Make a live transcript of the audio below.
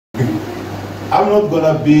I'm not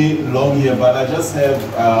gonna be long here, but I just have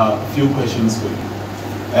a few questions for you.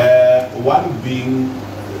 One being,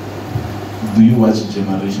 do you watch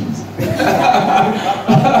Generations?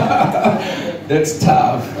 That's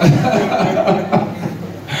tough.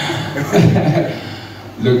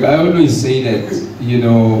 Look, I always say that, you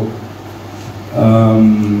know,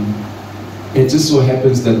 it just so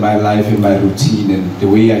happens that my life and my routine and the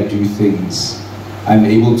way I do things, I'm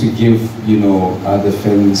able to give, you know, the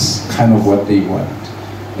fans kind of what they want.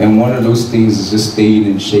 And one of those things is just staying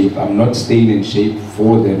in shape. I'm not staying in shape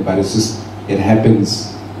for them, but it's just, it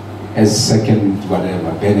happens as second,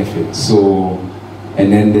 whatever, benefit. So,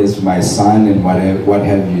 and then there's my son and what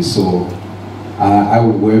have you. So, I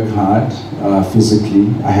would work hard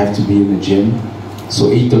physically. I have to be in the gym.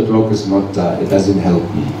 So 8 o'clock is not, it doesn't help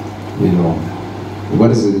me, you know.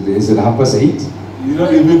 What is it? Is it 8:30? You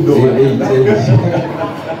don't even know.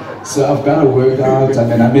 8. So I've got to work out. I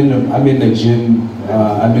mean, I'm in the gym.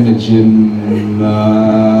 I'm in the gym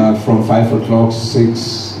from 5 o'clock,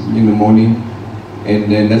 6 in the morning, and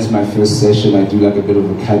then that's my first session. I do like a bit of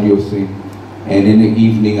a cardio thing, and in the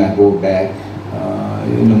evening I go back.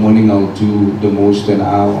 In the morning I'll do the most an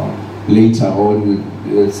hour. Later on,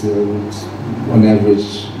 it's on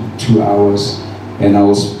average 2 hours, and I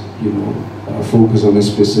will, you know, focus on a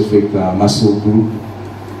specific muscle group,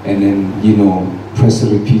 and then, you know, press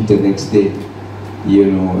and repeat the next day, you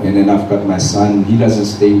know. And then I've got my son. He doesn't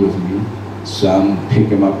stay with me, so I'm pick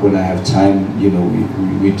him up when I have time. You know,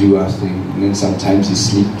 we do our thing, and then sometimes he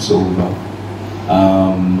sleeps over.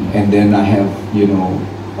 And then I have, you know,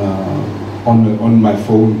 on my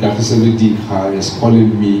phone, Gakiseludi is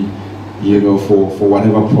calling me, you know, for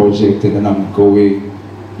whatever project, and then I'm going,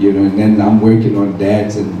 you know, and then I'm working on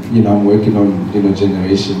that, and, you know, I'm working on, you know,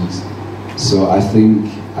 Generations. So I think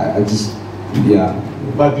I just, yeah.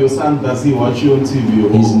 But your son, does he watch you on TV? Or?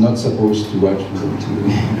 He's not supposed to watch me on TV.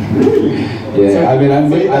 Yeah, so, I mean,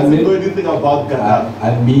 so he doesn't know anything about Ghana.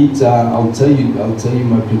 I meet. I'll tell you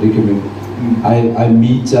my predicament. I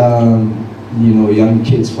meet, you know, young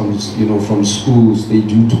kids from, you know, from schools. They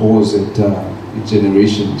do tours at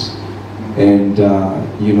Generations, and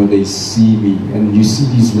you know, they see me, and you see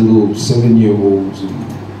these little 7-year-olds,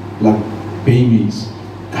 like babies,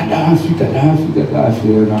 Gaddafi,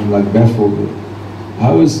 and I'm like baffled.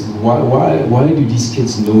 Why do these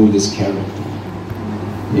kids know this character?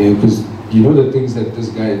 Yeah, because you know the things that this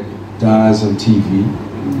guy does on TV.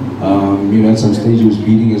 You know, at some stage he was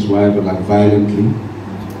beating his wife, but like violently.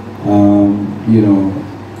 You know,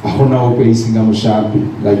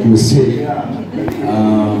 like you were saying.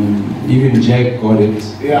 Even Jack got it.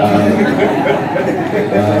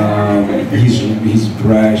 He's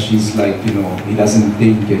brash. He's like, you know, he doesn't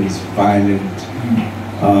think, and he's violent.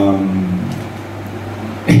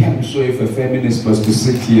 I'm sure if a feminist was to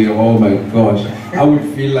sit here, oh my gosh, I would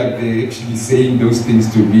feel like they're actually saying those things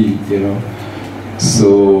to me, you know.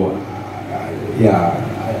 So, yeah,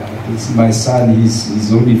 it's my son.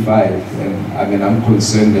 He's only 5, and I mean, I'm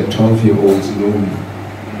concerned that 12-year-olds know me.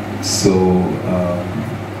 So,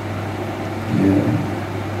 yeah.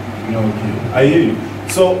 Okay, I hear you.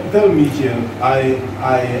 So tell me here,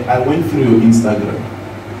 I went through your Instagram.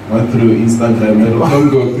 Don't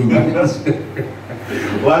go through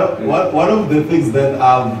my one of the things that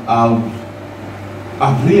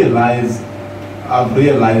I've realized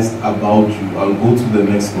about you, I'll go to the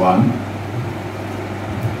next one.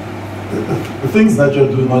 The things that you're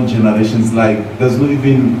doing on Generations, like there's not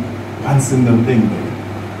even one single thing there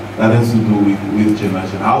that has to do with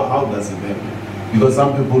Generation. How does it happen? Because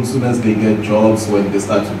some people, as soon as they get jobs, when they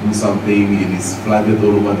start to do something, it is flooded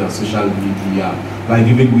all over their social media. Like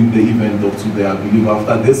even with the event of today, I believe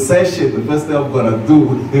after this session, the first thing I'm gonna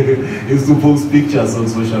do is to post pictures on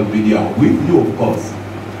social media with you, of course.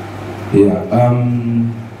 Yeah.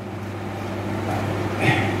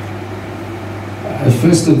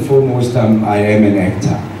 First and foremost, I am an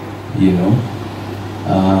actor. You know.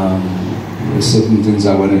 There's certain things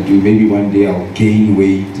I want to do. Maybe one day I'll gain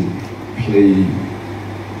weight and play,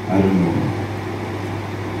 I don't know,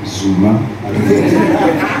 Zuma, I don't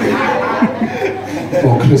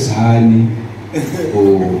know, or Chris Hani,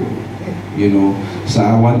 or, you know. So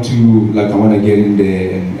I want to get in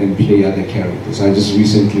there and play other characters. I just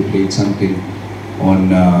recently played something on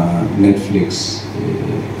Netflix,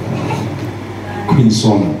 Queen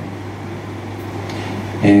Sona,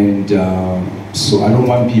 and so I don't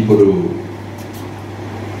want people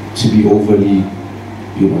to be overly,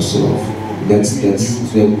 you know, sort of, that's the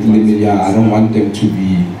limit. Yeah, I don't want them to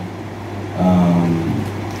be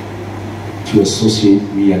to associate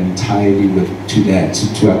me entirely to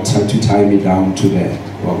tie me down to that.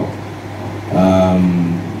 Well,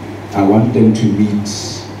 I I want them to meet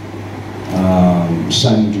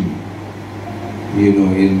Shandu, you know,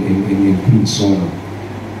 in Queen's Sono.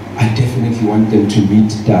 I definitely want them to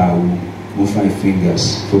meet Dao with 5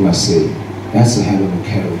 fingers for Marseille. That's a hell of a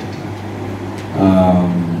character.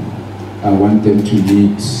 I want them to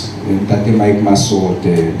meet Tate Mike Maso,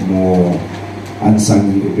 the more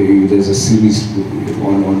unsung. There's a series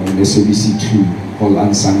on SABC2 called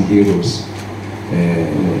Unsung Heroes.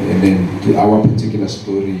 And then our particular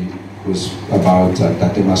story was about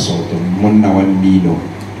Tate Maso, the Monnawan Mino.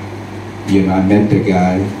 You know, I met the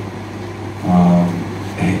guy,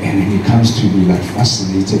 and he comes to me like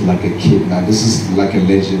fascinated like a kid. Now this is like a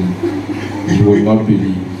legend you will not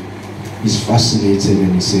believe. He's fascinated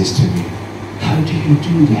and he says to me, "How do you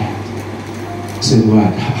do that?" I said,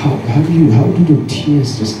 "What? How do the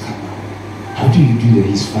tears just come out? How do you do that?"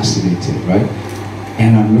 He's fascinated, right?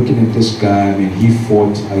 And I'm looking at this guy. I mean, he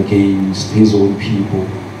fought against his own people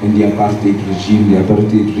in the apartheid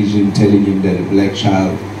regime telling him that a black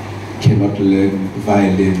child cannot learn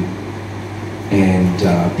violin and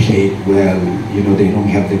play it well, you know, they don't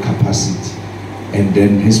have the capacity. And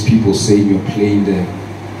then his people saying you're playing the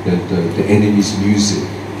enemy's music.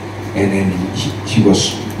 And then he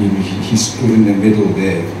was, you know, he stood in the middle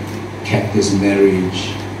there, kept his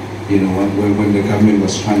marriage. You know, when the government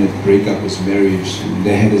was trying to break up his marriage,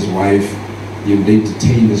 they had his wife, you know, they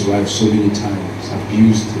detained his wife so many times,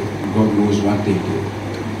 abused her, God knows what they did.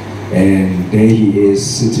 And there he is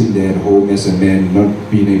sitting there at home as a man, not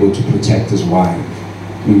being able to protect his wife.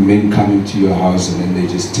 When men come into your house and then they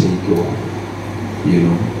just take your wife, you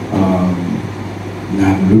know.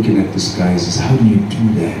 Now I'm looking at this guy and says, "How do you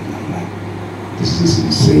do that?" And I'm like, this is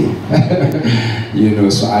insane. You know,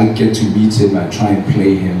 so I get to meet him, I try and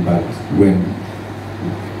play him, but when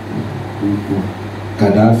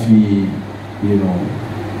Gaddafi, you know,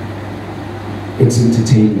 it's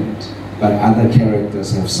entertainment. But other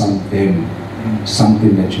characters have something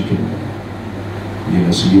that you can learn. You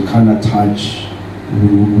know, so you cannot touch,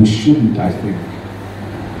 we shouldn't, I think.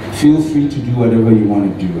 Feel free to do whatever you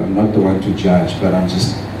want to do. I'm not the one to judge, but I'm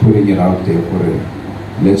just putting it out there for it.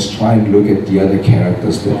 Let's try and look at the other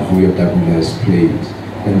characters that Vuyo Dabula has played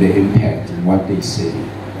and the impact and what they say.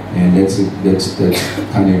 And that's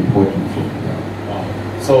kind of important for me.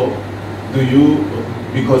 So, do you,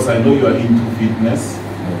 because I know you are into fitness,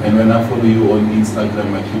 and when I follow you on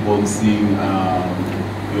Instagram, I keep on seeing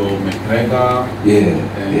your McGregor.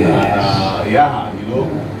 Yeah, you know.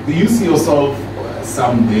 Do you see yourself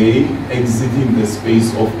someday exiting the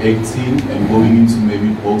space of acting and going into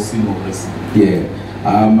maybe boxing or wrestling? Yeah.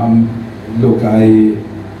 Look, I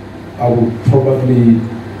will probably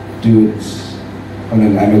do it on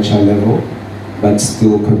an amateur level, but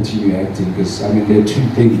still continue acting, because I mean there are 2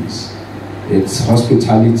 things. It's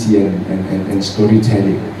hospitality and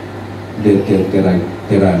storytelling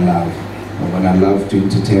that I love. When I love to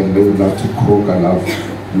entertain, I love to cook, I love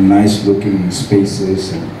nice looking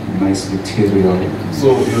spaces and nice material.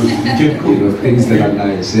 So you can cook? You know, things that are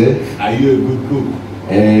nice. Eh? Are you a good cook?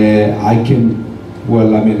 I can,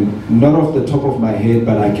 well, I mean, not off the top of my head,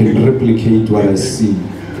 but I can replicate what I see.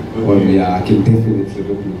 Okay. Well, yeah, I can definitely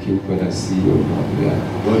replicate what I see.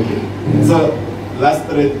 Yeah. Okay. Yeah. So, last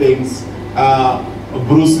 3 things.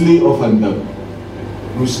 Bruce Lee or Van Damme?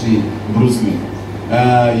 Bruce Lee. Bruce Lee.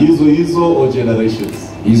 Yizo or Generations?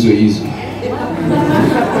 Yizo.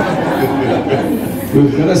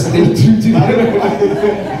 We've got to stay true together.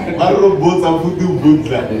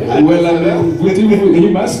 Well, I mean, he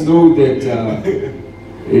must know that,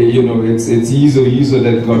 you know, it's Yizo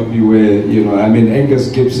that got me where, you know, I mean, Angus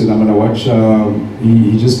Gibson, I'm going to watch,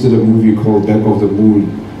 he just did a movie called Back of the Moon.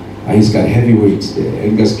 He's got heavyweights there,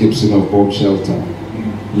 Angus Gibson of Bomb Shelter.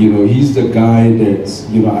 You know, he's the guy that,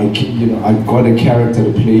 you know, I got a character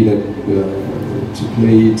to play that,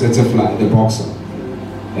 Tetefly, the boxer.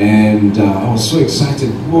 And I was so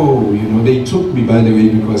excited, whoa, you know, they took me, by the way,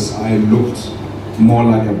 because I looked more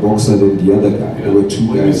like a boxer than the other guy. There were 2 guys.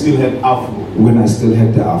 When you still had afro. When I still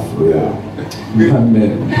had the afro, yeah.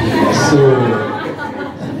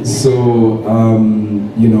 So,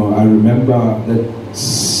 you know, I remember that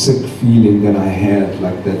sick feeling that I had,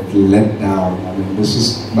 like that letdown. I mean, this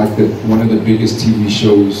is like one of the biggest TV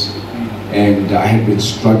shows, and I had been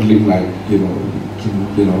struggling, like, you know,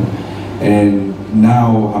 and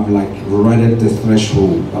now I'm like right at the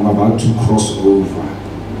threshold. I'm about to cross over.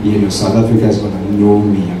 You know, South Africa is going to know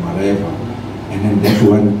me and whatever. And then that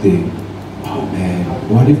one thing, oh man,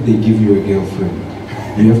 what if they give you a girlfriend?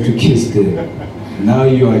 You have to kiss them. Now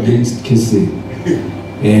you're against kissing.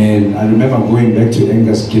 And I remember going back to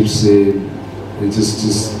Angus Gibson, and I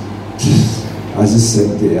just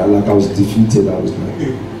sat there, like I was defeated. I was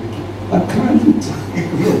like, I can't.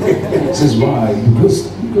 He says, why?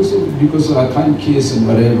 Because I can't kiss and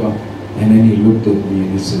whatever. And then he looked at me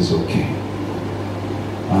and he says, okay.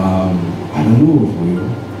 I don't know, Vuyo.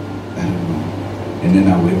 I don't know. And then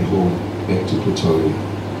I went home, back to Pretoria.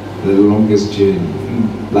 The longest journey.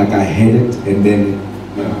 Like I had it and then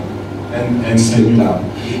and slipped out.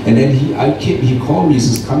 And then he called me, he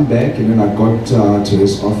says, come back. And then I got to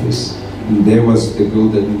his office. And there was the girl,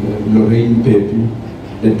 that Lorraine Pepe,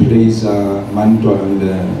 that plays Mantua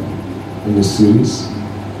in the series,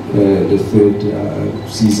 the third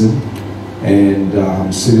season. And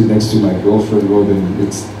I'm sitting next to my girlfriend Robin.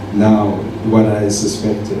 It's now what I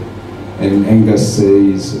suspected. And Angus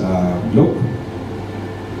says, look,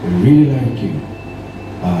 I really like you.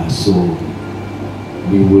 So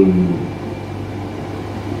we will,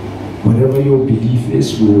 whatever your belief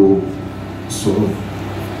is, we will sort of,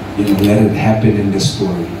 let it happen in the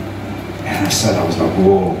story. And I was like,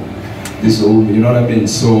 whoa, this old, you know what I mean?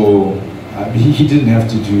 So he didn't have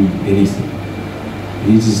to do anything.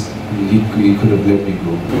 He could have let me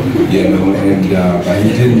go, and but he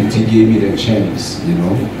didn't. He gave me the chance,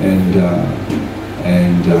 and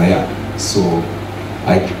yeah. So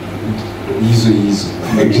he's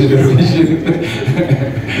my generation.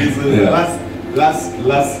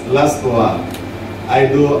 Last one. I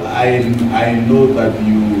know that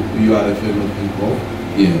you are a fan of hip hop.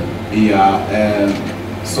 Yeah.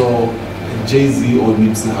 Yeah. So Jay-Z or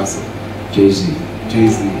Nipsey Hussle? Jay-Z.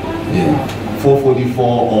 Yeah. 444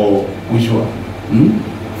 or which one?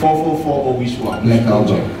 444 or which one? Black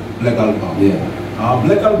Album. Yeah.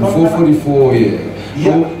 Black Album. 444, yeah.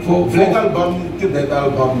 Yeah. Black Album, that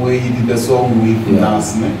album where he did the song with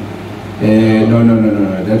Nas, No.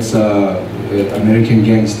 That's American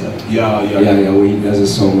Gangster. Yeah. Where he does a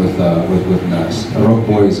song with Nas. Rock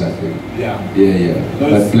Boys, I think. Yeah.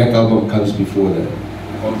 But Black Album comes before that.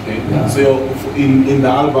 Okay. Yeah. So in the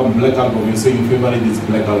album, Black Album, you say your favorite is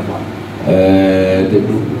Black Album.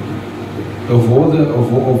 Of all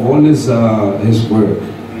his work,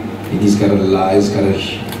 he's got a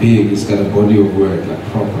body of work, like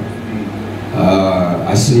proper.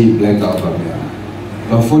 I say Black Album, yeah.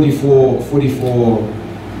 But 44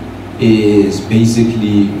 is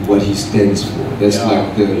basically what he stands for. That's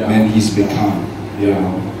like the man he's become.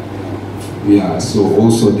 Yeah. So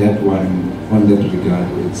also that one, on that regard,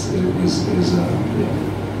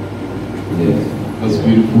 That's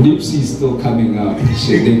beautiful. Nipsey's still coming up.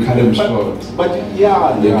 They cut him short. But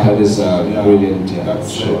yeah, they cut his brilliant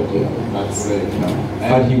that's short. Yeah. That's it.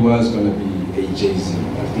 But he was going to be a Jay-Z,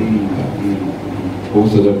 I think.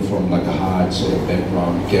 Both of them from like a hard sort of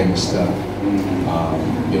background, gangster,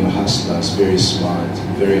 hustlers, very smart,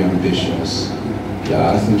 very ambitious.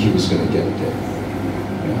 Yeah, I think he was going to get there.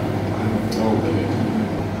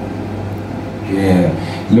 Yeah.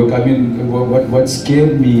 Look, I mean, what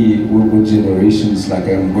scared me with generations, like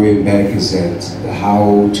I'm going back, is that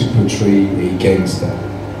how to portray a gangster,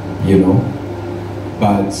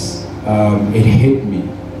 But it hit me.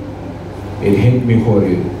 It hit me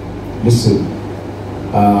horrid. Listen,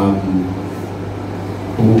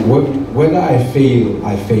 whether I fail,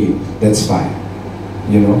 that's fine.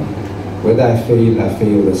 Whether I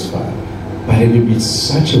fail, that's fine. But it would be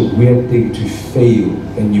such a weird thing to fail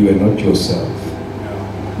and you are not yourself.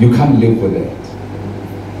 You can't live with that.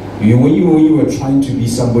 When you were trying to be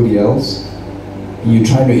somebody else, and you're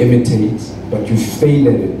trying to imitate, but you fail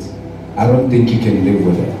at it, I don't think you can live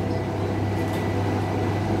with that.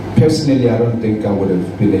 Personally, I don't think I would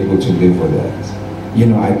have been able to live with that.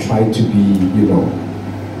 I tried to be,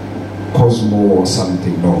 Cosmo or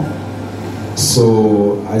something, no.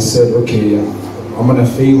 So I said, okay, I'm gonna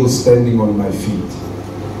fail standing on my feet.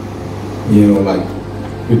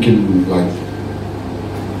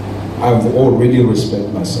 I've already respect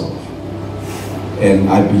myself. And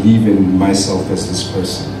I believe in myself as this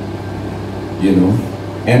person.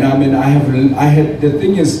 And I mean, the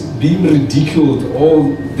thing is, being ridiculed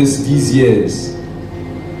all these years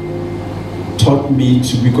taught me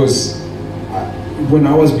to, because when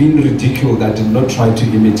I was being ridiculed, I did not try to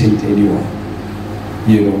imitate anyone,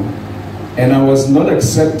 and I was not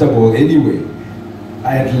acceptable anyway.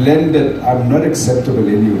 I had learned that I'm not acceptable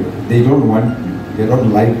anyway. They don't want me, they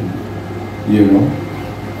don't like me,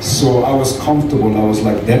 So I was comfortable, I was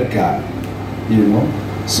like that guy,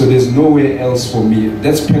 So there's nowhere else for me.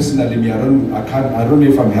 That's personally me. I don't know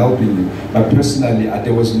if I'm helping you, but personally,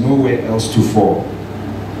 there was nowhere else to fall,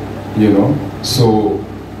 So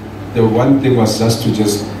the one thing was just to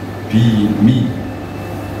just be me,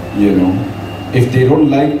 If they don't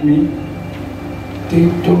like me, they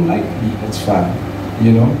don't like me. That's fine,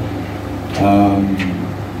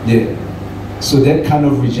 Yeah. So that kind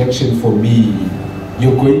of rejection for me,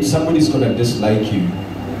 somebody's gonna dislike you.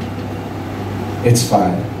 It's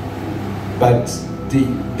fine. But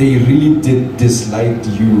they really did dislike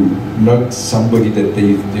you, not somebody that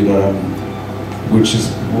they which is,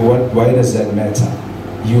 why does that matter?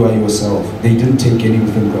 You are yourself. They didn't take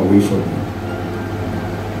anything away from you.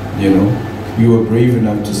 You know? You were brave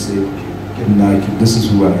enough to say, Nike, this is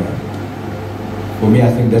who I am. For me,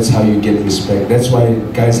 I think that's how you get respect. That's why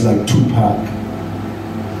guys like Tupac,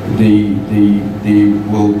 they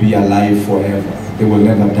will be alive forever. They will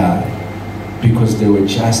never die. Because they were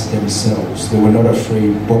just themselves. They were not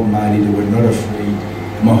afraid. Bob Marley, they were not afraid.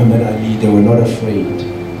 Muhammad Ali, they were not afraid.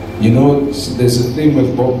 You know, there's a thing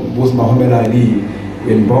with Muhammad Ali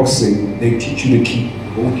in boxing. They teach you to keep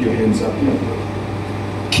both your hands up.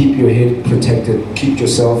 Keep your head protected. Keep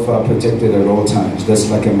yourself protected at all times. That's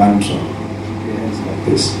like a mantra. Keep your hands like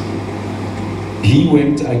this. He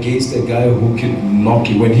went against a guy who could knock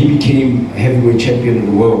you. When he became heavyweight champion of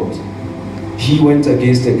the world, he went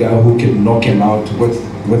against a guy who could knock him out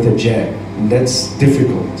with a jab. And that's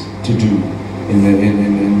difficult to do in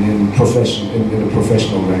a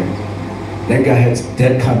professional rank. That guy had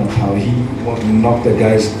that kind of power. He knocked the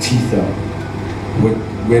guy's teeth out with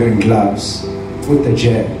wearing gloves with a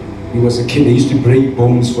jab. He was a kid. He used to break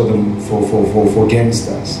bones for them for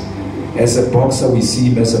gangsters. As a boxer, we see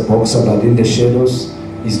him as a boxer, but in the shadows,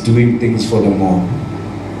 he's doing things for the mob.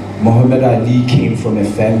 Muhammad Ali came from a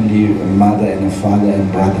family, a mother and a father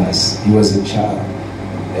and brothers. He was a child.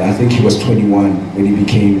 I think he was 21 when he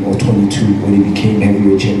became, or 22 when he became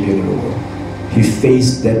heavyweight champion of the world. He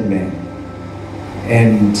faced that man.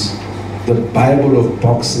 And the Bible of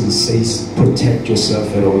boxing says, protect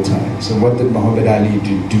yourself at all times. So what did Muhammad Ali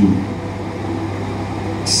do?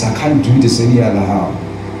 I can't do this any other how.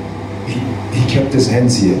 He kept his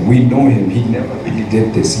hands here. We know him. He never really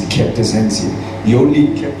did this. He kept his hands here. He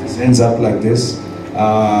only kept his hands up like this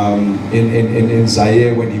in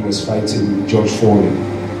Zaire when he was fighting George Foreman.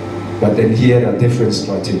 But then he had a different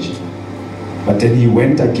strategy. But then he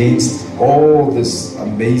went against all this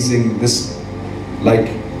amazing, like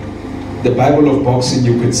the Bible of boxing,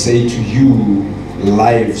 you could say to you,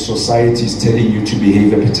 life, society is telling you to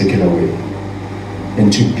behave a particular way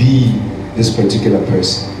and to be this particular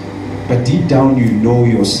person. But deep down you know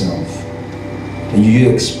yourself and you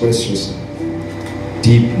express yourself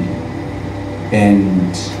deeply,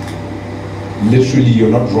 and literally you're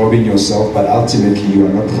not robbing yourself, but ultimately you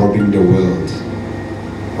are not robbing the world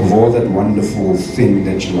of all that wonderful thing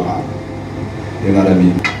that you are. You know what I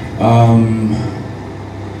mean?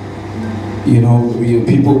 You know,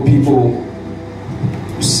 people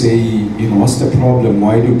say, you know, what's the problem?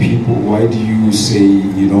 Why do you say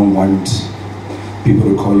you don't want people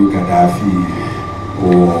to call you Gaddafi,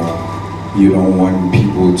 or you don't want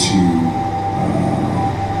people to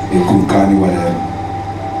whatever?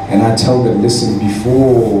 And I tell them, listen,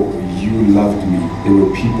 before you loved me, there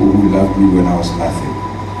were people who loved me when I was nothing,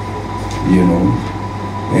 you know?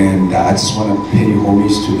 And I just want to pay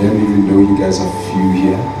homage to them, even though you guys are few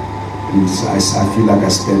here. And I feel like I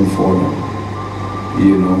stand for them,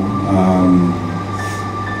 you know?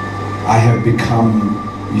 I have become,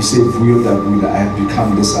 you say Vuyo Dabula, I have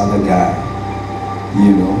become this other guy,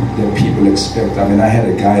 you know, that people expect. I mean, I had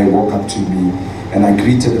a guy walk up to me and I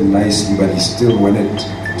greeted him nicely, but he still wanted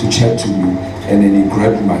to chat to me. And then he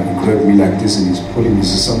grabbed me like this and he's pulling me. He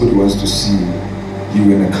says, somebody wants to see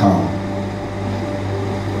you in a car.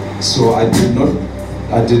 So I did not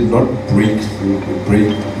break,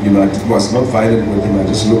 you know, I was not violent with him. I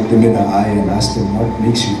just looked him in the eye and asked him, what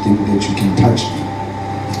makes you think that you can touch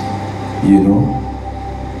me? You know?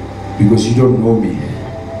 Because you don't know me.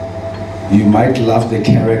 You might love the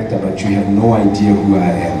character, but you have no idea who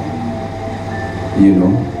I am. You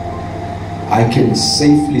know, I can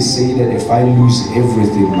safely say that if I lose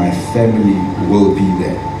everything, my family will be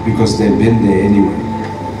there because they've been there anyway,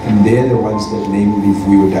 and they're the ones that named me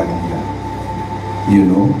Vuyo Dabula. You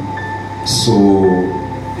know, so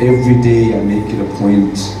every day I make it a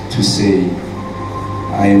point to say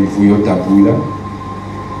I am Vuyo Dabula,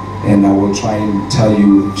 and I will try and tell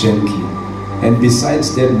you gently. And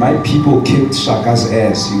besides that, my people kicked Shaka's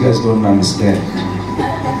ass. You guys don't understand.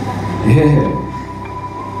 Yeah.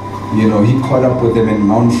 You know, he caught up with them in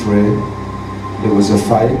Mount Frey. There was a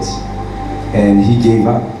fight, and he gave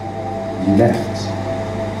up. He left.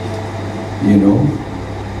 You know,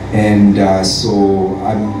 and so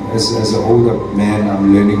I'm, as an older man,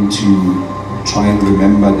 I'm learning to try and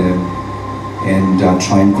remember them and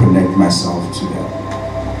try and connect myself to them,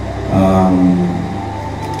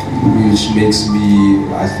 which makes me,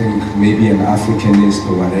 I think, maybe an Africanist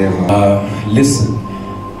or whatever. Listen.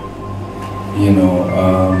 You know,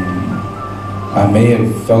 I may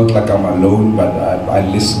have felt like I'm alone, but I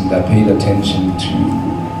listened, I paid attention to,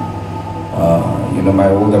 you know, my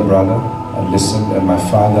older brother. I listened, and my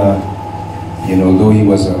father, you know, though he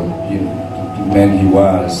was a man he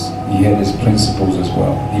was, he had his principles as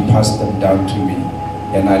well. He passed them down to me,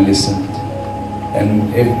 and I listened.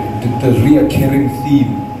 And the reoccurring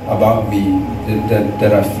theme about me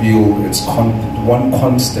that I feel it's one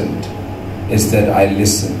constant is that I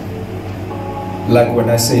listen. Like when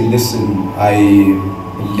I say listen, I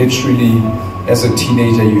literally, as a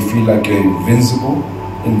teenager, you feel like you're invincible,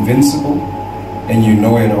 and you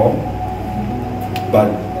know it all. But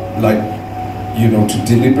like, you know, to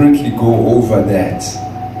deliberately go over that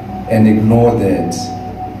and ignore that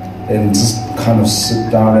and just kind of sit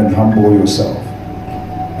down and humble yourself.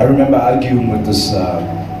 I remember arguing with this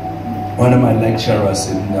one of my lecturers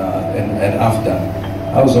at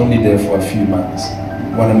AFDA. I was only there for a few months.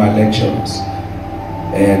 One of my lecturers.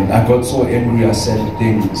 And I got so angry, I said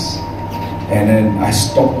things, and then I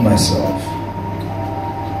stopped myself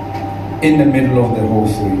in the middle of the whole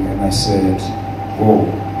thing, and I said, whoa.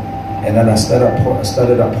 And then I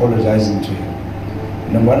started apologizing to him.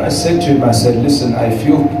 And then what I said to him, I said, listen, I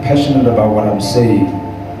feel passionate about what I'm saying,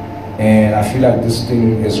 and I feel like this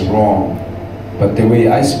thing is wrong, but the way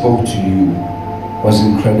I spoke to you was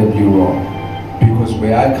incredibly wrong, because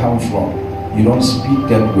where I come from, you don't speak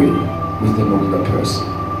that way with an older person.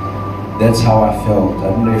 That's how I felt.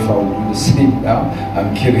 I don't know if I would do the same now.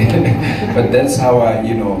 I'm kidding. But that's how I,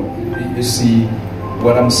 you know, you see,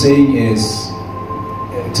 what I'm saying is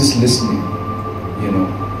just listening, you know.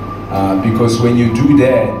 Because when you do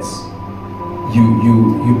that,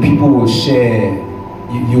 you people will share,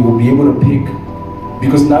 you will be able to pick,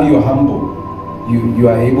 because now you're humble. You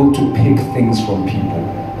are able to pick things from people.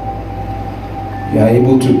 You are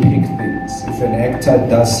able to pick things. If an actor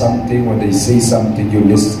does something or they say something, you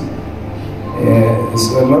listen.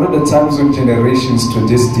 A lot of the times with generations to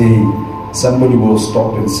this day, somebody will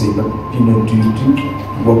stop and say, but you know, do you think,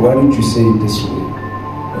 well, why don't you say it this way?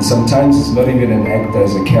 And sometimes it's not even an actor,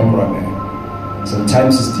 it's a cameraman.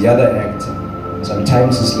 Sometimes it's the other actor.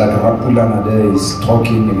 Sometimes it's like Rapulana there is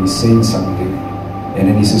talking and he's saying something. And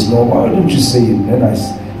then he says, no, why don't you say it? Then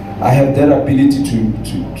I have that ability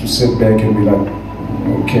to sit back and be like,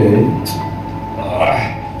 okay.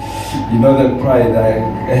 You know that pride,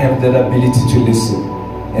 I have that ability to listen.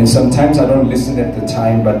 And sometimes I don't listen at the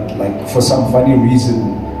time, but like for some funny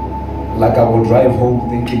reason, like I will drive home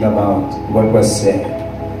thinking about what was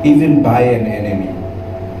said, even by an enemy.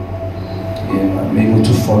 Yeah, I'm able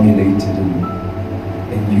to formulate it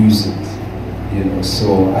and use it. You know,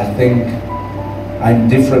 so I think I'm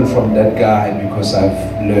different from that guy because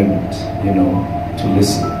I've learned, you know, to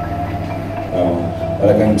listen. But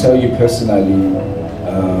I can tell you personally,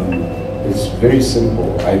 it's very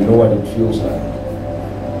simple. I know what it feels like.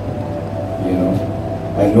 You know,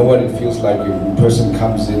 I know what it feels like if a person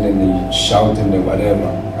comes in and they shout and they whatever.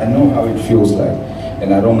 I know how it feels like,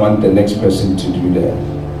 and I don't want the next person to do that.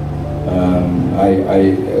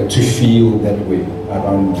 To feel that way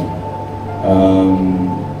around me.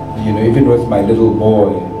 You know, even with my little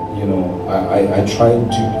boy, you know, I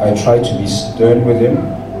try to be stern with him,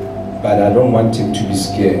 but I don't want him to be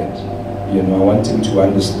scared. You know, I want him to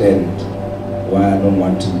understand why I don't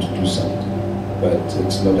want him to do something. But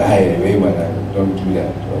it's not, hey, don't do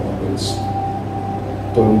that. Or it's,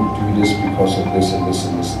 don't do this because of this and this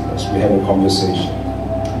and this and this. We have a conversation.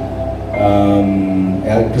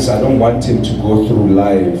 Because I don't want him to go through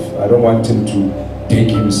life. I don't want him to dig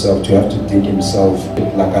himself, to have to dig himself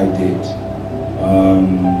like I did.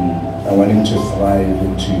 I want him to thrive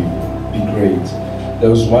and to be great. There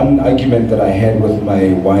was one argument that I had with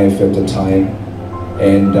my wife at the time,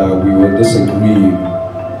 and we were disagreeing,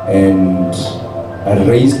 and I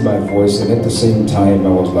raised my voice, and at the same time I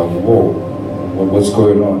was like, whoa, what's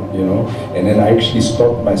going on, you know? And then I actually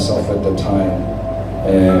stopped myself at the time,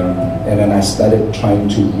 and then I started trying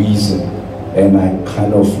to reason, and I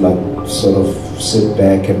kind of like sort of sit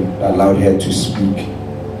back and allowed her to speak.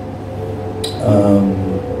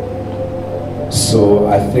 So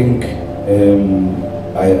I think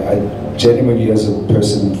I genuinely as a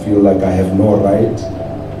person feel like I have no right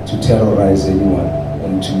to terrorize anyone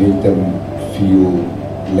and to make them feel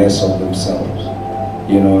less of themselves,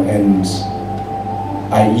 you know. And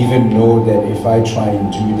I even know that if I try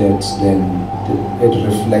and do that, then it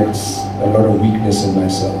reflects a lot of weakness in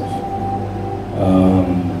myself.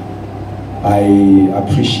 I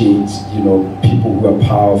appreciate, you know, people who are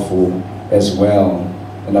powerful as well,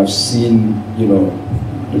 and I've seen, you know,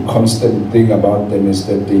 the constant thing about them is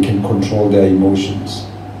that they can control their emotions.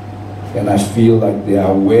 And I feel like they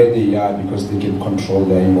are where they are because they can control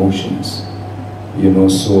their emotions. You know,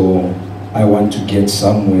 so I want to get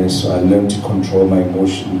somewhere, so I learn to control my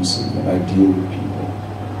emotions when I deal with people.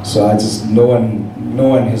 So I just, no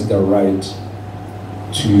one has the right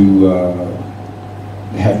to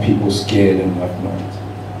have people scared and whatnot.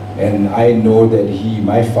 And I know that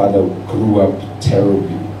my father grew up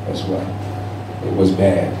terribly as well. It was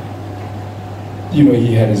bad. You know,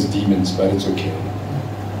 he had his demons, but it's okay.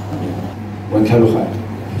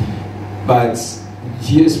 But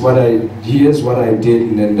here's what I did,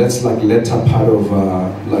 and then that's like latter part of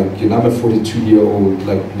like, you know, I'm a 42-year-old,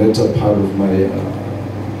 like latter part of my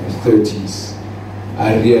 30s.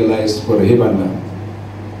 I realized for Hebana,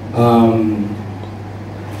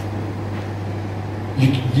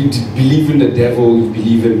 you believe in the devil, you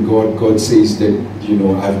believe in God. God says that, you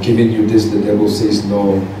know, I've given you this. The devil says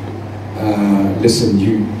no. Listen,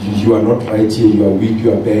 you are not right here. You are weak.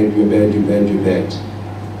 You are bad. You are bad. You're bad. You're bad.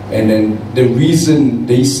 And then the reason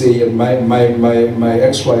they say, and my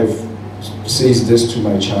ex-wife says this to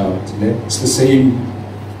my child, it's the same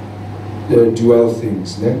dual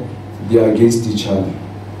things. They are against each other.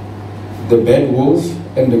 The bad wolf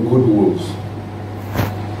and the good wolf,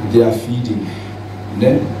 they are feeding.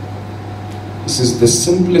 This is the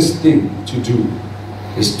simplest thing to do,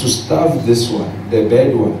 is to starve this one, the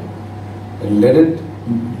bad one, and let it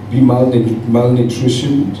be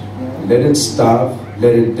malnutritioned, let it starve,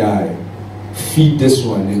 let it die. Feed this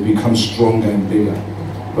one, it becomes stronger and bigger,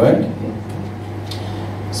 right?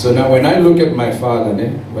 So now when I look at my father,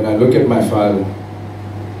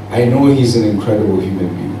 I know he's an incredible human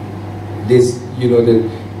being. There's, you know,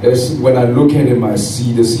 when I look at him, I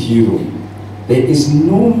see this hero. There is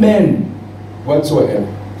no man whatsoever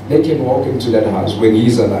that can walk into that house when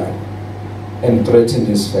he's alive and threaten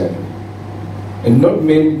his family. And not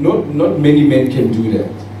many men can do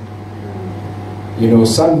that. You know,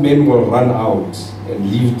 some men will run out and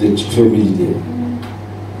leave the family there.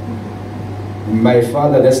 My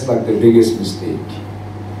father, that's like the biggest mistake.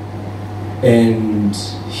 And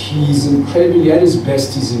he's incredibly, at his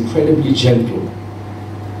best, he's incredibly gentle.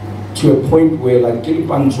 To a point where, like, he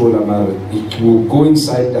will go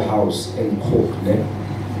inside the house and cook.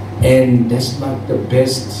 And that's like the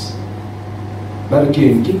best. But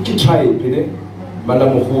again, try it.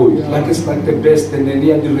 Like, it's like the best, and then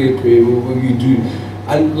you do.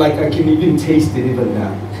 I can even taste it even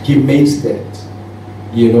now. He makes that,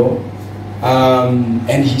 you know.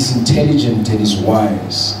 And he's intelligent and he's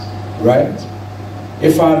wise, right?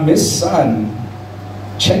 If I'm his son,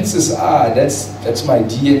 chances are that's my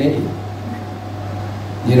DNA.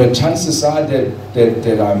 You know, chances are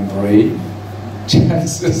that I'm brave.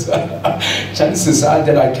 Chances are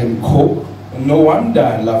that I can cook. No wonder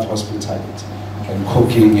I love hospitality and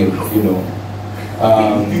cooking, and you know,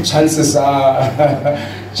 chances are,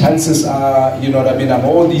 you know what I mean. I'm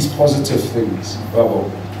all these positive things.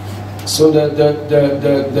 So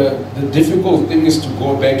the difficult thing is to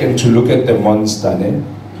go back and to look at the monster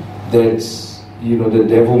that, you know, the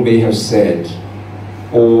devil may have said,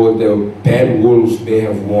 or the bad wolves may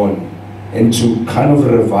have won, and to kind of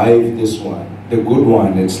revive this one, the good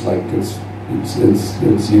one. It's like it's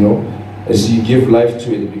you know, as you give life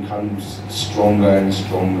to it, it becomes stronger and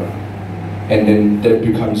stronger, and then that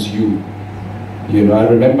becomes you. You know, I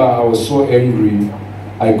remember I was so angry.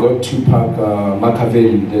 I got Tupac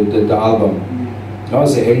Machiavelli, the album. I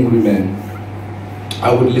was an angry man.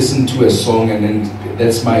 I would listen to a song, and then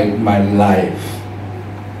that's my life.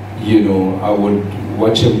 You know, I would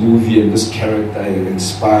watch a movie and this character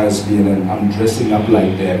inspires me, and then I'm dressing up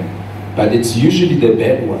like them. But it's usually the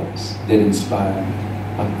bad ones that inspire me,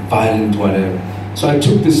 like violent, whatever. So I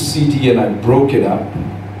took this CD and I broke it up,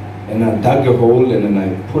 and I dug a hole, and then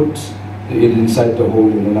I put it inside the hole,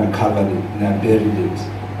 and then I covered it and I buried it.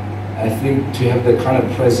 I think to have the kind of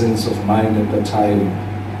presence of mind at the time,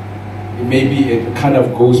 maybe it kind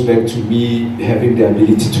of goes back to me having the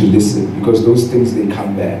ability to listen, because those things, they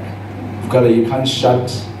come back. You can't shut,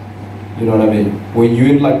 you know what I mean? When you're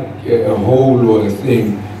in like a hole or a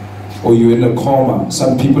thing, or you're in a coma,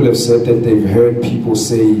 some people have said that they've heard people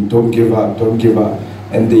say, don't give up, don't give up.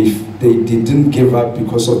 And they didn't give up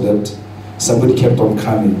because of that. Somebody kept on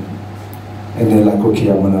coming. And they're like, okay,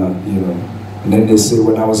 I'm gonna, you know. And then they say,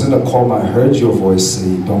 when I was in a coma, I heard your voice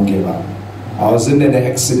say, don't give up. I was in an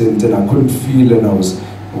accident and I couldn't feel, and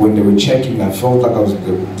when they were checking, I felt like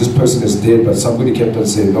this person is dead, but somebody kept on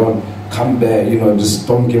saying, don't come back, you know, just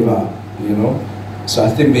don't give up, you know. So I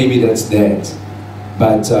think maybe that's that.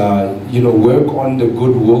 But, you know, work on the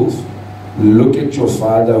good wolf. Look at your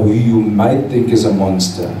father, who you might think is a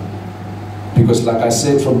monster. Because like I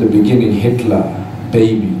said from the beginning, Hitler,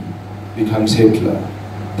 baby, becomes Hitler,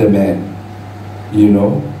 the man, you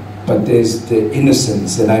know. But there's the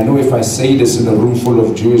innocence, and I know if I say this in a room full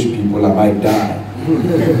of Jewish people, I might die.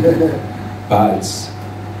 But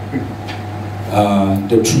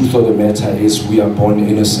the truth of the matter is we are born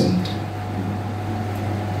innocent.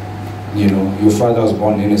 You know, your father was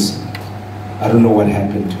born innocent. I don't know what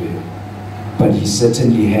happened to him, but he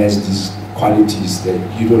certainly has these qualities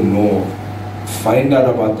that you don't know. Find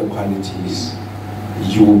out about the qualities,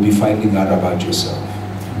 you will be finding out about yourself.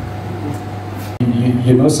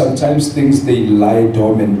 You know, sometimes things, they lie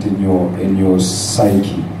dormant in your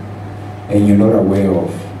psyche, and you're not aware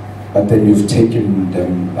of, but then you've taken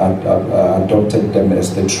them, adopted them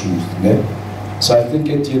as the truth. Ne? So I think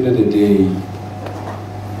at the end of the day,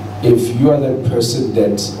 if you are that person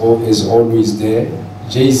that is always there,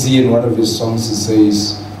 Jay-Z in one of his songs, he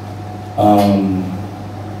says,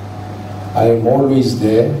 I am always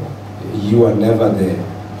there, you are never there.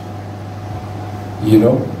 You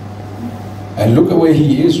know? And look at where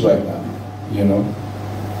he is right now, you know?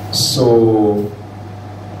 So,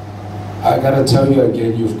 I gotta tell you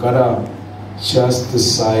again, you've gotta just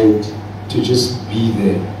decide to just be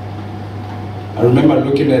there. I remember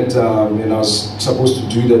looking at, when I was supposed to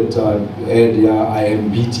do that ad, yeah, I am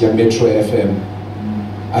beat, yeah, Metro FM.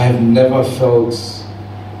 I have never felt, is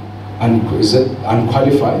it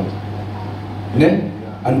unqualified? Ne?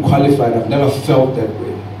 Unqualified, I've never felt that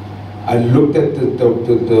way. I looked at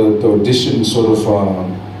the audition sort of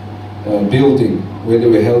building where they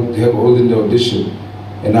were holding the audition,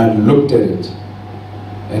 and I looked at it,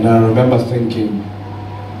 and I remember thinking,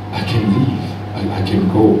 I can leave, I can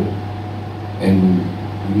go, and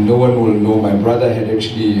no one will know. My brother had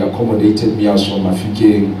actually accommodated me. I was from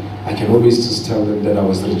Afike. I can always just tell them that I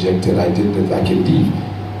was rejected. I did that. I can leave,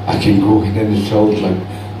 I can go, and then it felt like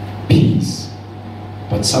peace.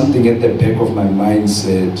 But something at the back of my mind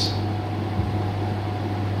said,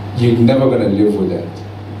 you're never gonna live with that,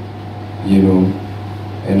 you know.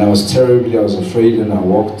 And I was afraid, and I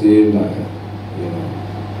walked in,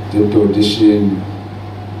 did the audition,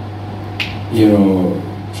 you know,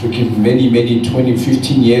 freaking many, 20,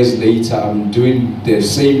 15 years later, I'm doing the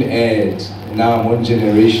same ad. Now I'm on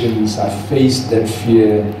Generations. I faced that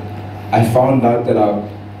fear. I found out that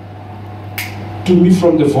To Me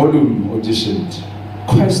From the Volume auditioned,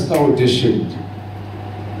 Questa auditioned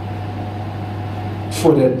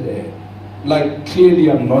for that ad. Like, clearly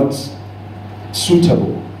I'm not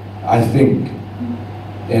suitable, I think,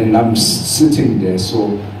 and I'm sitting there.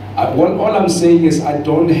 So all I'm saying is I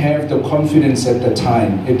don't have the confidence at the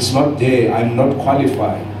time. It's not there. I'm not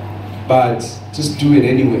qualified, but just do it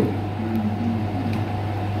anyway.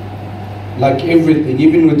 Like everything,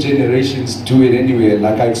 even with Generations, do it anyway.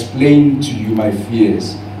 Like I explained to you my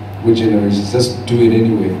fears with Generations, just do it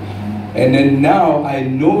anyway. And then now I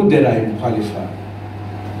know that I am qualified.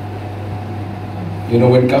 You know,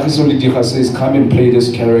 when Kagiso Lidiga says, come and play this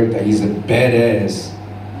character, he's a badass.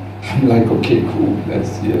 I'm like, okay, cool,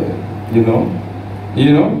 that's, yeah, you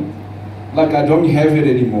know? Like I don't have it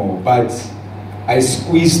anymore, but I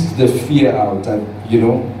squeezed the fear out, you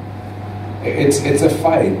know? It's a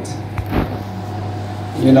fight.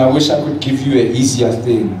 You know, I wish I could give you an easier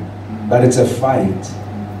thing, but it's a fight.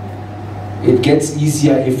 It gets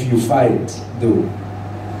easier if you fight, though.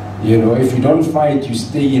 You know, if you don't fight, you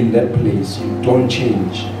stay in that place, you don't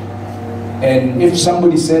change. And if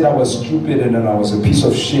somebody said I was stupid and then I was a piece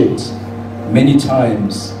of shit many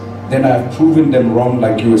times, then I've proven them wrong,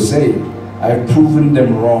 like you were saying. I've proven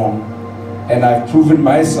them wrong, and I've proven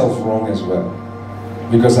myself wrong as well,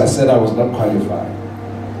 because I said I was not qualified.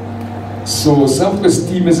 So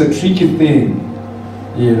self-esteem is a tricky thing,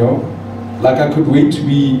 you know? Like I could wait to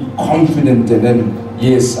be confident and then,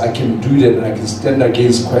 yes, I can do that and I can stand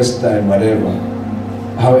against Questa and whatever.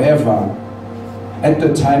 However, at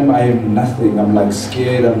the time I am nothing. I'm like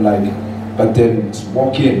scared, I'm like, but then it's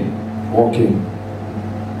walk in,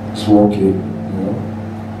 just walk in, you know?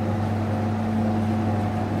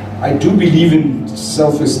 I do believe in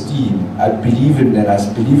self-esteem. I believe in that. I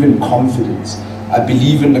believe in confidence. I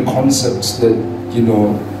believe in the concepts that, you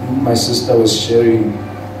know, my sister was sharing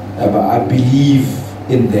about. I believe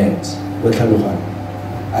in that.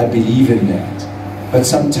 I believe in that. But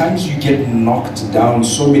sometimes you get knocked down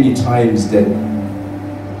so many times that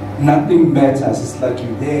nothing matters. It's like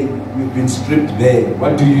you're there, you've been stripped bare.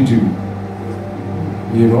 What do? You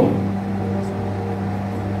know?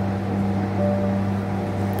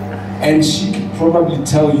 And she could probably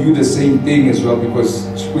tell you the same thing as well, because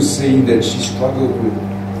she was saying that she struggled with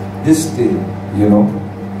this thing, you know?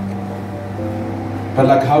 But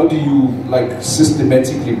like, how do you like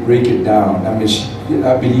systematically break it down? I mean,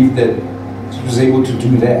 I believe that she was able to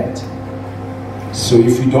do that. So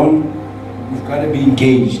if you don't, you've got to be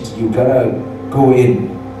engaged, you've got to go in.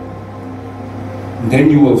 Then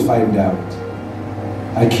you will find out.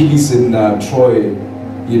 Achilles in Troy,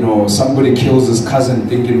 you know, somebody kills his cousin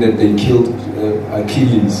thinking that they killed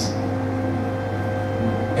Achilles.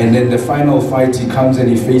 And then the final fight, he comes and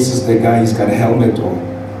he faces the guy, he's got a helmet on.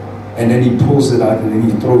 And then he pulls it out and then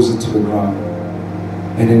he throws it to the ground.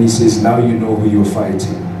 And then he says, now you know who you're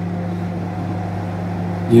fighting.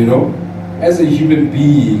 You know, as a human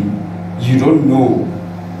being, you don't know.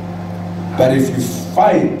 But if you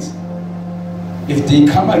fight, if they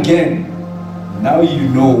come again, now you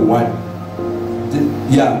know what.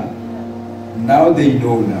 Yeah, now they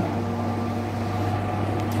know now.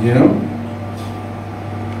 You know?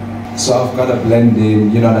 So I've got to blend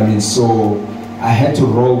in, you know what I mean? So I had to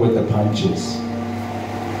roll with the punches.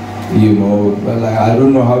 You know, but like, I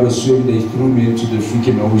don't know how to swim, they threw me into the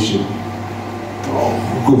freaking ocean.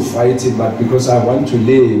 Oh, go fighting, but because I want to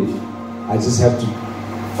live, I just have to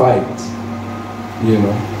fight. You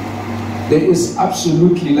know? There is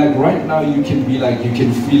absolutely, like right now you can be like, you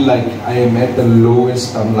can feel like I am at the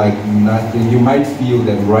lowest, I'm like nothing. You might feel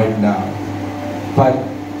that right now. But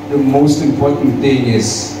the most important thing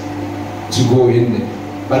is to go in there.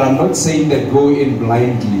 But I'm not saying that go in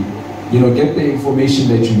blindly. You know, get the information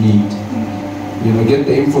that you need. You know, get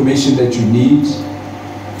the information that you need.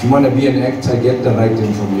 If you want to be an actor, get the right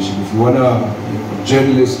information. If you want to be a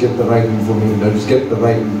journalist, get the right information. Just get the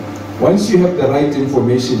right. Once you have the right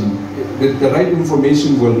information, the right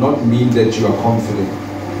information will not mean that you are confident.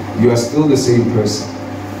 You are still the same person.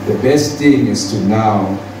 The best thing is to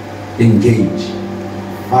now engage,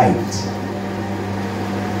 fight.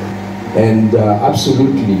 And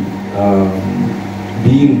absolutely,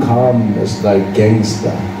 being calm is like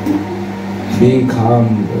gangster. Being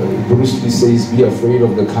calm, Bruce Lee says, be afraid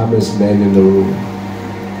of the calmest man in the room.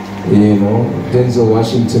 You know, Denzel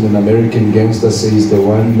Washington, an American gangster, says the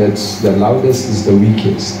one that's the loudest is the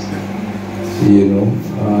weakest. You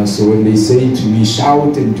know, so when they say to me,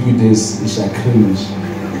 shout and do this, it's like cringe,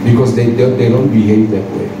 because they don't behave that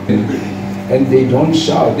way. And they don't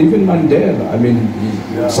shout. Even Mandela, I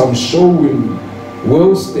mean, some show in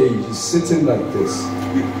world stage, he's sitting like this.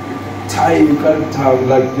 Tie, you can't tell,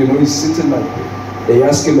 like, you know, he's sitting like this. They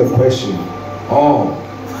ask him a question. Oh,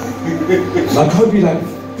 like I'll be like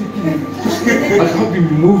I'll be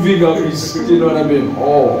moving up his, you know what I mean?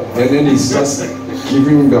 Oh, and then he's just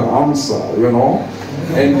giving the answer, you know?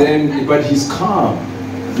 And then, but he's calm,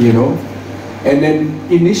 you know? And then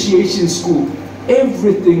initiation school,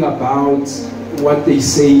 everything about what they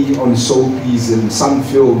say on soapies and some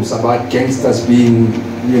films about gangsters being,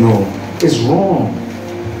 you know, is wrong.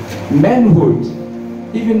 Manhood,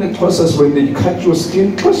 even the Xhosas, when they cut your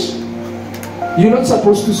skin, push. You're not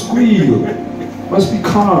supposed to squeal. Must be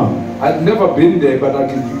calm. I've never been there, but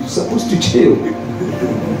you're supposed to chill.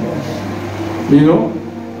 You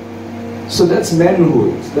know? So that's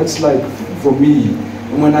manhood. That's like, for me.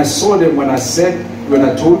 And when I saw them, when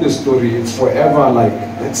I told the story, it's forever like,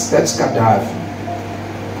 that's Gaddafi.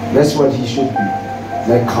 That's what he should be.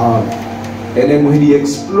 Like calm. And then when he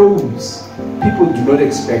explodes, people do not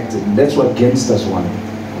expect it. And that's what gangsters want.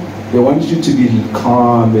 They want you to be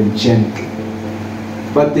calm and gentle.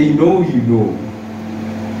 But they know you know.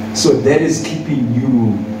 So that is keeping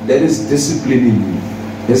you, that is disciplining you.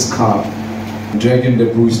 That's calm. Dragon, the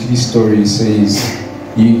Bruce Lee story says,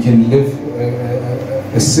 you can live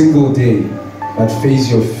a single day, but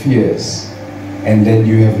face your fears, and then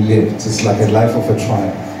you have lived. It's like a life of a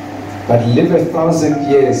triumph. But live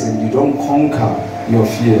 1,000 years and you don't conquer your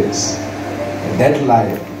fears. That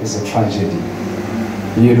life is a tragedy.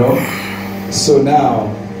 You know? So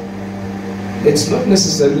now, it's not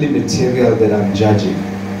necessarily material that I'm judging.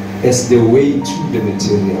 It's the way to the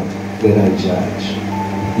material that I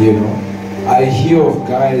judge. You know? I hear of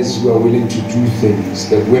guys who are willing to do things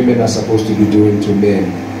that women are supposed to be doing to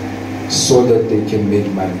men so that they can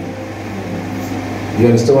make money. You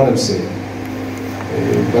understand what I'm saying?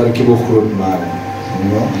 Gotta keep a good man.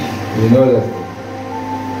 You know that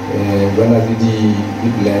when I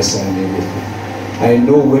be blessed and everything. I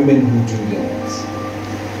know women who do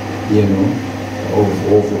that. You know?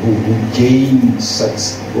 Who gain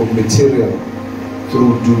such material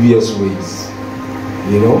through dubious ways.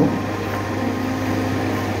 You know?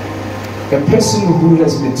 A person who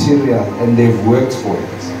has material and they've worked for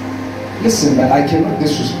it. Listen, man, I cannot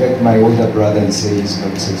disrespect my older brother and say he's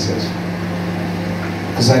not successful.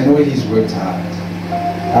 Because I know he's worked hard.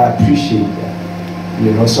 I appreciate that.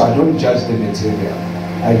 You know, so I don't judge the material.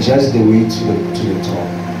 I judge the way to the top.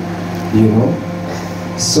 You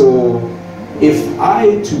know? So if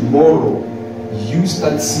I tomorrow you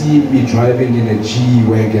start seeing me driving in a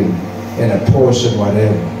G-Wagon and a Porsche and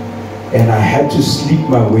whatever, and I had to sleep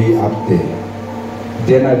my way up there,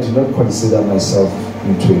 then I do not consider myself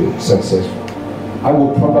into successful. I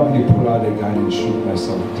will probably pull out a gun and shoot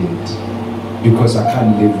myself dead, because I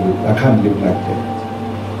can't live like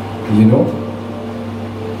that, you know.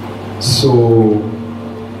 So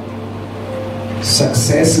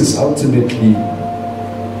success is ultimately,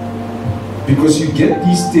 because you get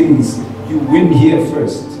these things, you win here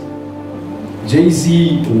first.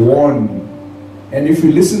 Jay-Z won, and if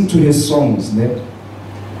you listen to his songs,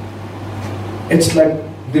 it's like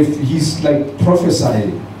he's like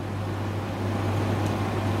prophesying.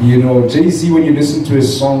 You know, Jay-Z, when you listen to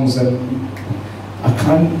his songs, and I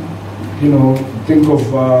can't, you know, think of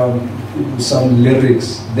some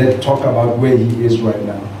lyrics that talk about where he is right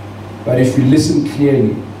now. But if you listen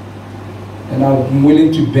clearly, and I'm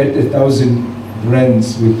willing to bet 1,000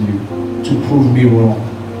 rands with you to prove me wrong,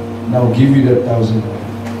 and I'll give you that 1,000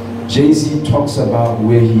 rands. Jay-Z talks about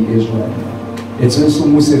where he is right now. It's also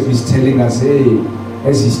almost if he's telling us, hey,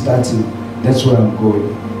 as he started, that's where I'm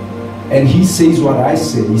going. And he says what I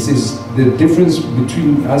say. He says the difference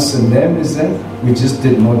between us and them is that we just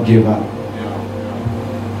did not give up.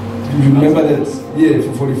 You remember that? Yeah,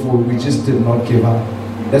 for 44, we just did not give up.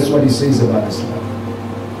 That's what he says about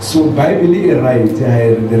Islam. So Bible right,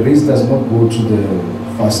 the race does not go to the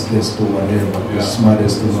fastest or whatever, the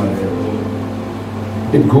smartest or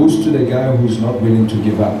whatever. It goes to the guy who's not willing to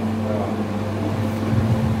give up.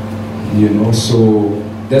 You know, so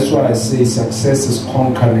that's why I say success is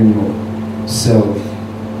conquering yourself,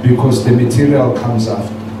 because the material comes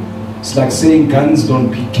after. It's like saying guns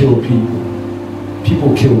don't kill people.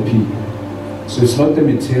 People kill people. So it's not the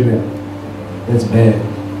material that's bad.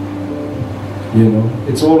 You know,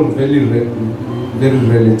 it's all very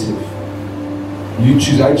relative. You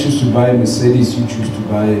choose. I choose to buy a Mercedes. You choose to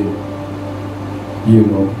buy, you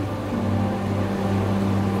know.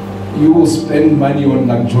 You will spend money on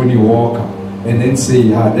like Johnny Walker, and then say,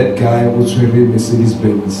 that guy was wearing Mercedes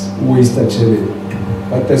Benz, waste a cherry.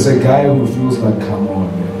 But there's a guy who feels like, come on,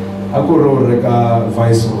 man. I go to a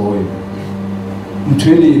Viceroy. It's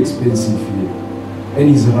really expensive here. And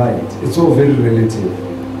he's right. It's all very relative.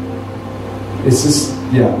 It's just,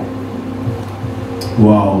 yeah.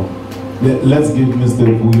 Wow. Let's give Mr.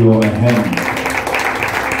 Vuyo a hand.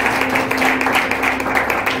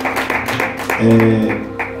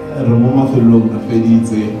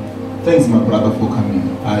 Thanks, my brother, for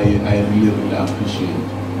coming. I really appreciate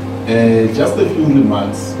it. Just a few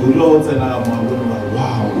remarks.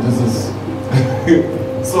 Wow, this is...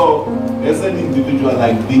 So, as an individual,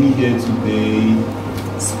 like being here today,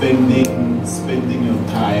 spending your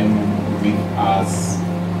time with us,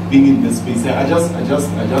 being in this space, I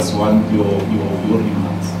just want your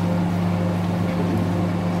remarks.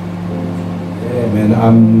 Yeah, man.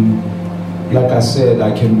 Like I said,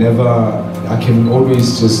 I can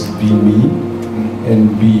always just be me,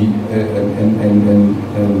 and be, and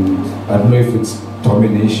I don't know if it's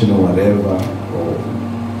domination or whatever, or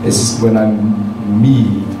it's when I'm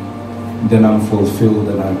me, then I'm fulfilled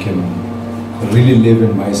and I can really live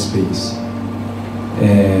in my space.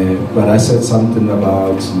 But I said something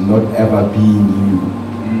about not ever being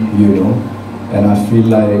you know, and I feel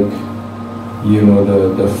like, you know,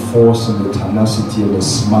 the force and the tenacity and the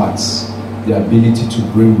smarts, the ability to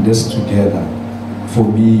bring this together, for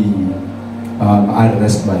me, I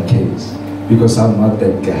rest my case, because I'm not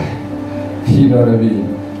that guy. You know what I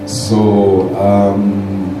mean? So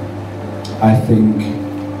I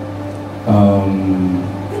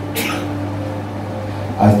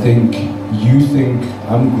think you think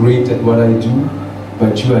I'm great at what I do,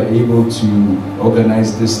 but you are able to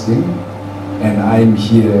organize this thing, and I'm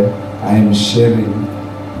here, I am sharing.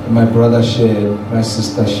 My brother shared, my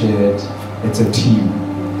sister shared. It's a team.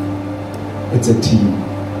 It's a team.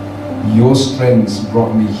 Your strengths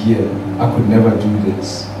brought me here. I could never do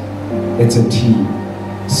this. It's a team.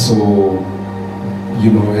 So,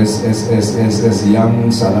 you know, as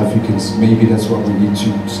young South Africans, maybe that's what we need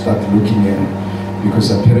to start looking at, because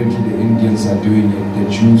apparently the Indians are doing it, the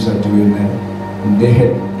Jews are doing it, and they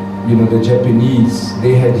had, you know, the Japanese,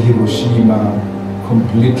 they had Hiroshima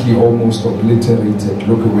completely almost obliterated.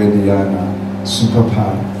 Look at where they are now,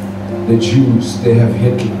 superpower. The Jews, they have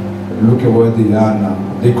Hitler. Look at where they are now.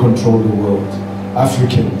 They control the world.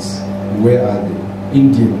 Africans, where are they?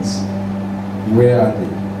 Indians, where are they?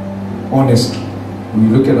 Honestly, when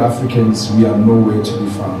you look at Africans, we are nowhere to be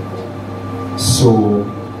found. So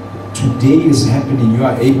today is happening. You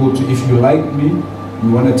are able to, if you like me,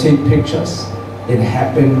 you want to take pictures, it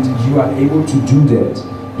happened. You are able to do that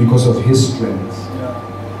because of his strength.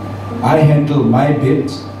 I handle my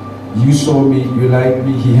bit. You saw me, you like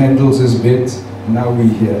me, he handles his bit. Now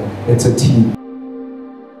we're here. It's a team.